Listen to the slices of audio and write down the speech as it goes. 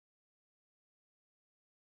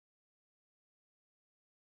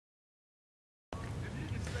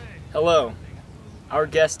Hello. Our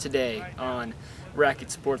guest today on Racket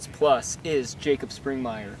Sports Plus is Jacob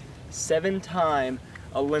Springmeyer, 7-time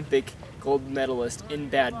Olympic gold medalist in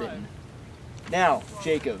badminton. Now,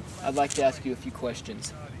 Jacob, I'd like to ask you a few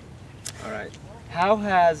questions. All right. How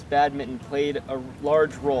has badminton played a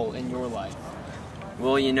large role in your life?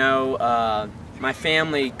 Well, my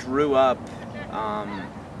family grew up,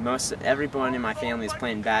 everyone in my family is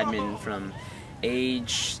playing badminton from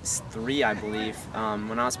age 3, I believe.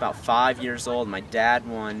 When I was about 5 years old, my dad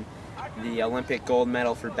won the Olympic gold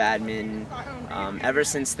medal for badminton. Ever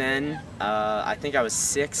since then, I think I was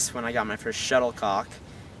 6 when I got my first shuttlecock,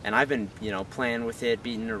 and I've been, playing with it,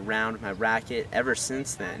 beating it around with my racket ever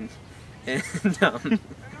since then. And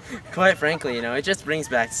quite frankly, it just brings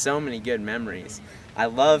back so many good memories. I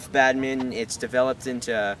love badminton. It's developed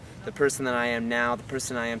into the person that I am now, the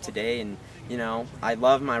person I am today, and I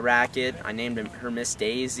love my racket. I named her Miss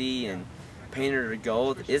Daisy and painted her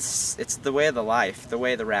gold. It's the way of the life, the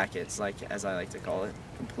way of the rackets, as I like to call it.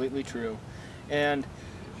 Completely true. And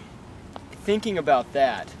thinking about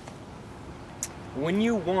that, when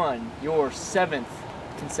you won your 7th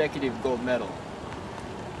consecutive gold medal,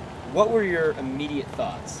 what were your immediate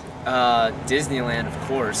thoughts? Disneyland, of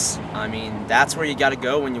course. I mean, that's where you got to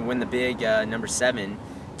go when you win the big number 7.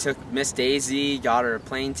 Took Miss Daisy, got her a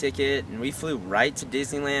plane ticket, and we flew right to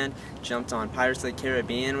Disneyland, jumped on Pirates of the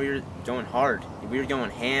Caribbean. We were going hard. We were going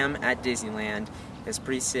ham at Disneyland. It's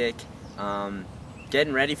pretty sick.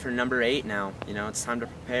 Getting ready for number 8 now. It's time to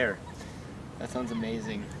prepare. That sounds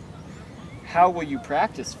amazing. How will you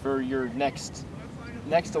practice for your next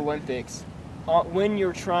Olympics when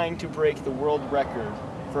you're trying to break the world record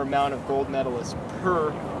for amount of gold medalists per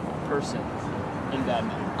person in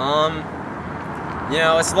badminton?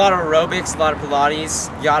 It's a lot of aerobics, a lot of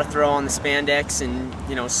Pilates. You gotta throw on the spandex and,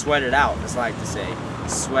 sweat it out, as I like to say.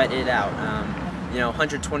 Sweat it out.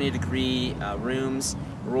 120-degree rooms.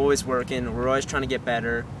 We're always working. We're always trying to get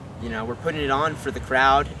better. We're putting it on for the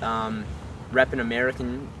crowd. Repping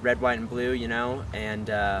American red, white, and blue, And,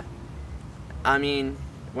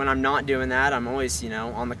 when I'm not doing that, I'm always,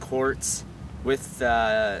 on the courts with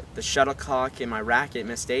the shuttlecock and my racket,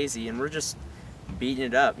 Miss Daisy, and we're just beating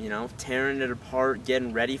it up, tearing it apart,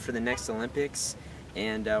 getting ready for the next Olympics,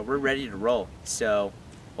 and we're ready to roll. So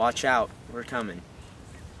watch out, we're coming.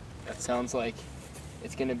 That sounds like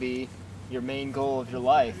it's going to be your main goal of your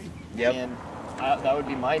life. Yep. And that would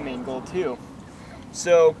be my main goal too.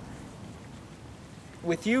 So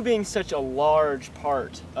with you being such a large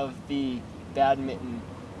part of the badminton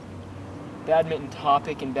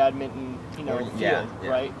topic and badminton field, yeah.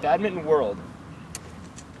 Right? Badminton world.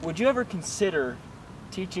 Would you ever consider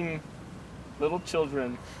teaching little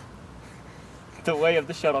children the way of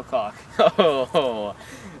the shuttlecock? Oh,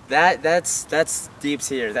 that's deep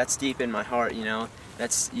here. That's deep in my heart.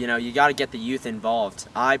 That's you got to get the youth involved.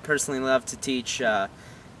 I personally love to teach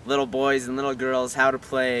little boys and little girls how to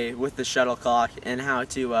play with the shuttlecock and how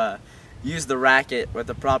to use the racket with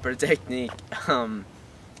the proper technique.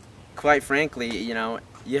 Quite frankly,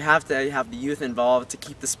 you have to have the youth involved to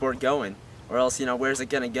keep the sport going. Or else, where's it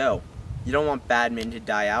going to go? You don't want badminton to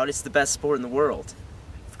die out. It's the best sport in the world.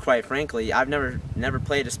 Quite frankly, I've never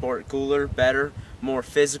played a sport cooler, better, more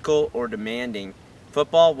physical, or demanding.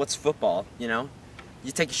 Football, what's football, You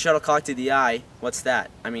take a shuttlecock to the eye, what's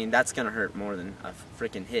that? That's going to hurt more than a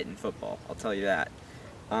freaking hit in football, I'll tell you that.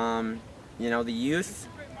 The youth,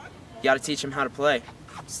 you got to teach them how to play.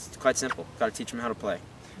 It's quite simple. Got to teach them how to play.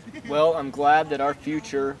 Well, I'm glad that our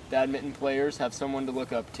future badminton players have someone to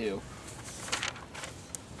look up to.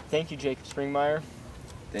 Thank you, Jacob Springmeyer.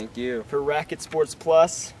 Thank you. For Racket Sports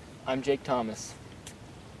Plus, I'm Jake Thomas.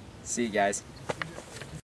 See you guys.